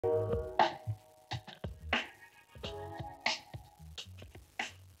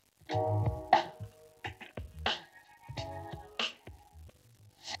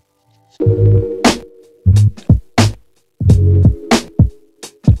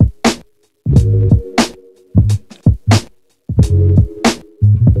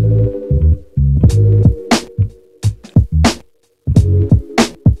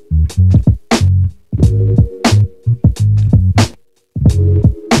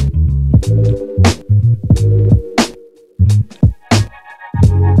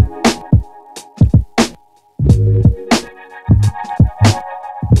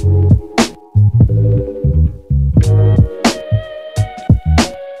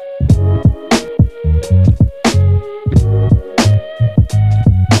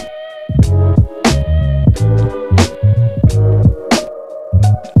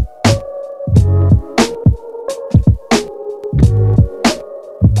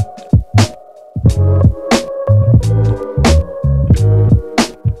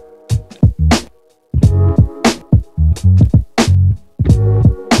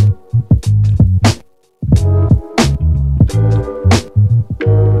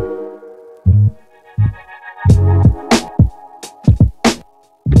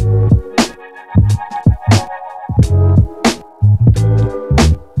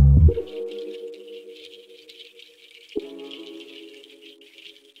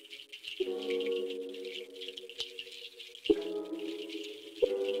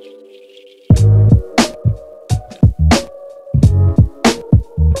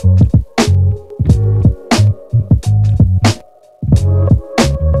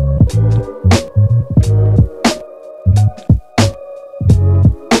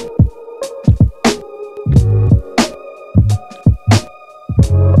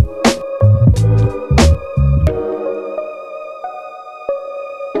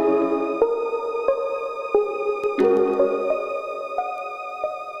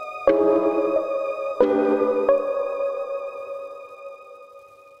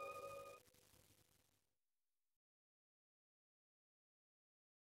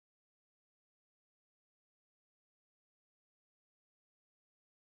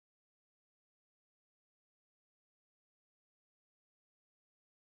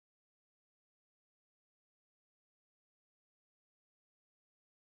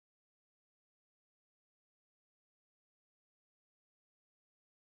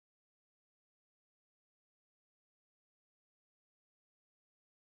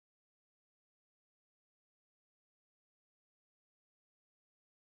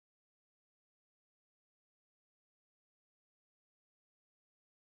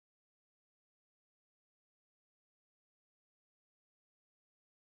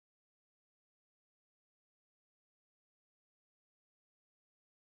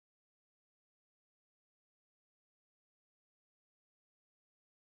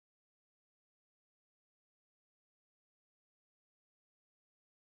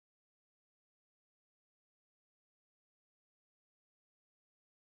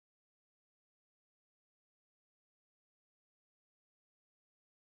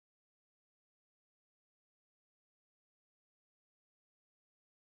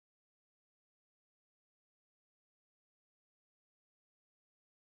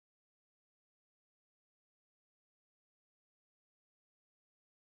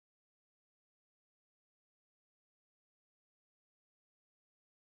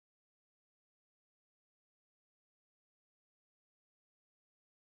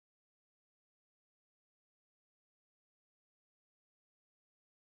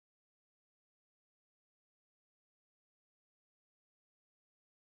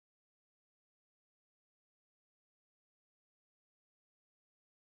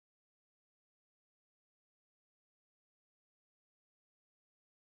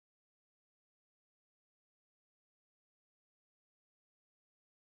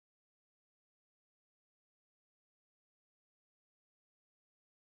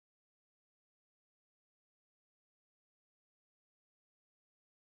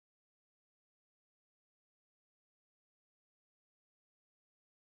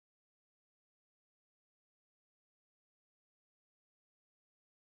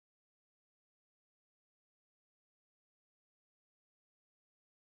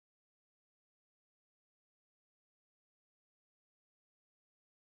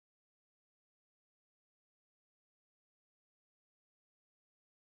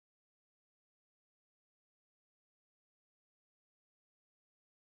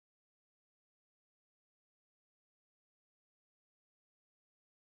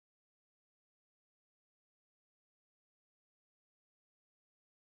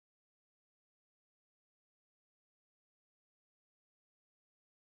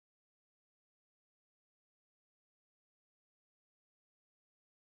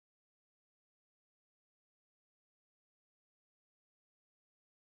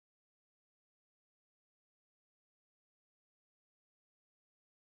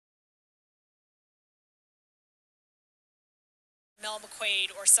Mel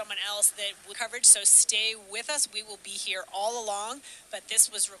McQuaid or someone else that will coverage, so stay with us. We will be here all along, but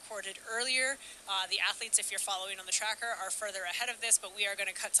this was recorded earlier. The athletes, if you're following on the tracker, are further ahead of this, but we are going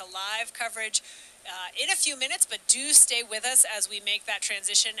to cut to live coverage in a few minutes, but do stay with us as we make that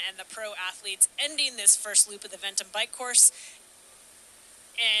transition and the pro athletes ending this first loop of the Ventum bike course.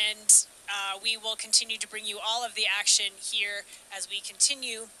 And we will continue to bring you all of the action here as we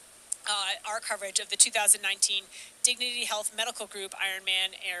continue our coverage of the 2019 Dignity Health Medical Group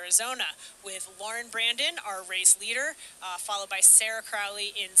Ironman Arizona with Lauren Brandon, our race leader, followed by Sarah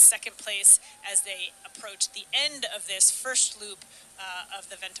Crowley in second place as they approach the end of this first loop of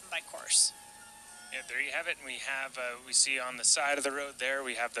the Ventum bike course. Yeah, there you have it. We have, we see on the side of the road there,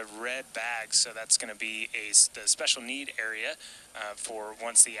 we have the red bags. So that's going to be the special need area for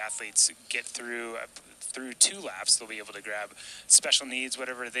once the athletes get through 2 laps, they'll be able to grab special needs,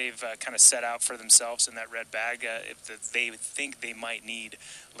 whatever they've kind of set out for themselves in that red bag, if they think they might need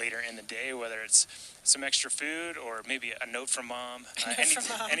later in the day, whether it's some extra food or maybe a note from mom,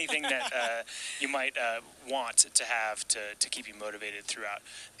 anything that you might want to have to keep you motivated throughout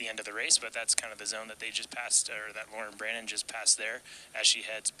the end of the race. But that's kind of the zone that they just passed, or that Lauren Brandon just passed there as she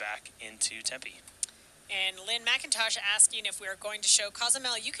heads back into Tempe. And Lynn McIntosh asking if we are going to show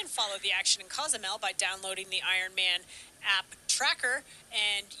Cozumel. You can follow the action in Cozumel by downloading the Ironman app tracker,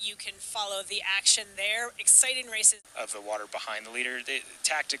 and you can follow the action there. Exciting races. Of the water behind the leader,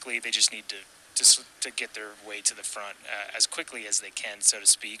 tactically, they just need to get their way to the front as quickly as they can, so to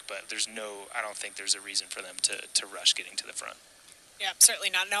speak. But I don't think there's a reason for them to rush getting to the front. Yeah, certainly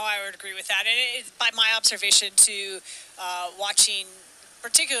not. No, I would agree with that. And by my observation to watching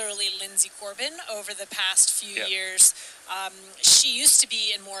particularly Lindsay Corbin over the past few years, she used to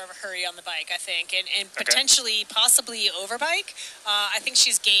be in more of a hurry on the bike, I think, and potentially, possibly overbike. I think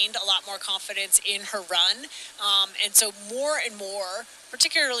she's gained a lot more confidence in her run. And so more and more,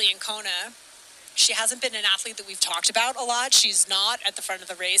 particularly in KONA, she hasn't been an athlete that we've talked about a lot. She's not at the front of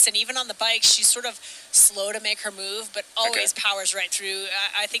the race. And even on the bike, she's sort of slow to make her move, but always powers right through.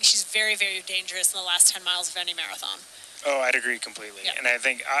 I think she's very, very dangerous in the last 10 miles of any marathon. Oh, I'd agree completely. Yep. And I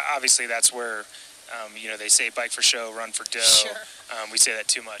think, obviously, that's where, they say bike for show, run for dough. Sure. We say that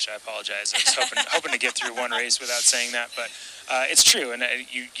too much. I apologize. I was hoping to get through one race without saying that. But it's true. And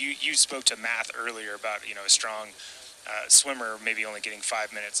you spoke to math earlier about, a strong swimmer maybe only getting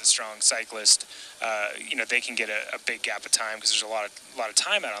 5 minutes, a strong cyclist, they can get a big gap of time because there's a lot of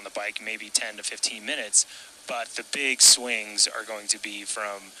time out on the bike, maybe 10 to 15 minutes. But the big swings are going to be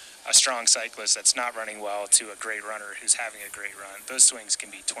from a strong cyclist that's not running well to a great runner who's having a great run. Those swings can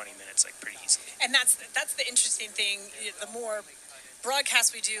be 20 minutes, pretty easily. And that's the interesting thing. The more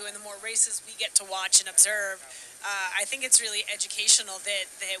broadcasts we do and the more races we get to watch and observe, I think it's really educational that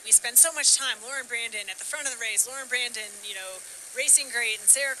we spend so much time. Lauren Brandon at the front of the race, Lauren Brandon, racing great, and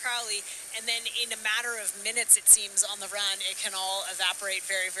Sarah Crowley, and then in a matter of minutes, it seems, on the run, it can all evaporate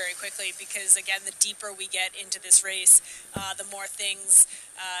very, very quickly because, again, the deeper we get into this race, the more things,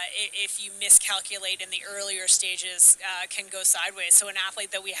 if you miscalculate in the earlier stages, can go sideways. So an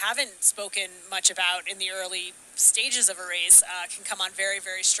athlete that we haven't spoken much about in the early stages of a race can come on very,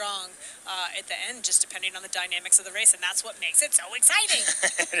 very strong at the end, just depending on the dynamics of the race, and that's what makes it so exciting.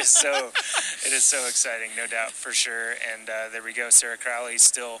 It is so exciting, no doubt, for sure. And there we go. Sarah Crowley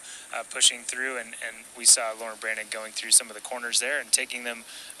still pushing through, and we saw Lauren Brandon going through some of the corners there and taking them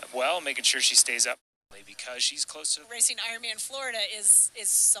well, making sure she stays up because she's close to racing. Ironman Florida is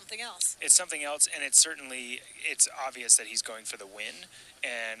something else. It's something else, and it's obvious that he's going for the win.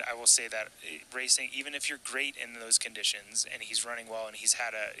 And I will say that racing, even if you're great in those conditions and he's running well, and he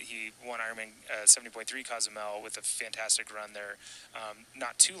won Ironman 70.3 Cozumel with a fantastic run there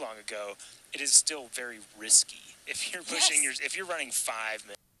not too long ago, it is still very risky if you're pushing if you're running 5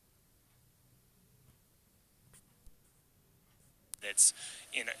 minutes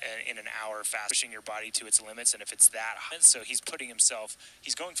in an hour fast, pushing your body to its limits, and if it's that hot, so he's going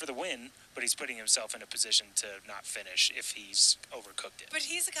for the win, but he's putting himself in a position to not finish if he's overcooked it. But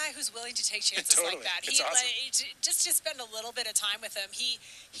he's a guy who's willing to take chances totally. Like that. It's awesome. Just to spend a little bit of time with him, he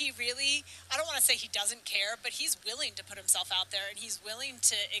really, I don't want to say he doesn't care, but he's willing to put himself out there, and he's willing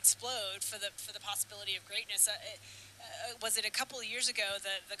to explode for the possibility of greatness. Was it a couple of years ago,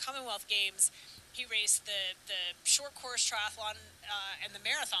 the Commonwealth Games? He raced the short course triathlon and the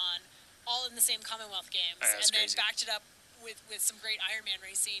marathon all in the same Commonwealth Games, and then backed it up with some great Ironman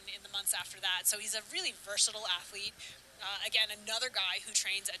racing in the months after that. So he's a really versatile athlete. Again, another guy who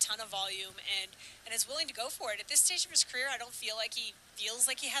trains a ton of volume and is willing to go for it. At this stage of his career, I don't feel like he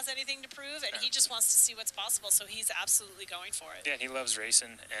feels like he has anything to prove, and he just wants to see what's possible, so he's absolutely going for it. Yeah, and he loves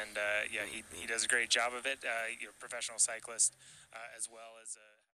racing, and he does a great job of it. You're a professional cyclist as well as a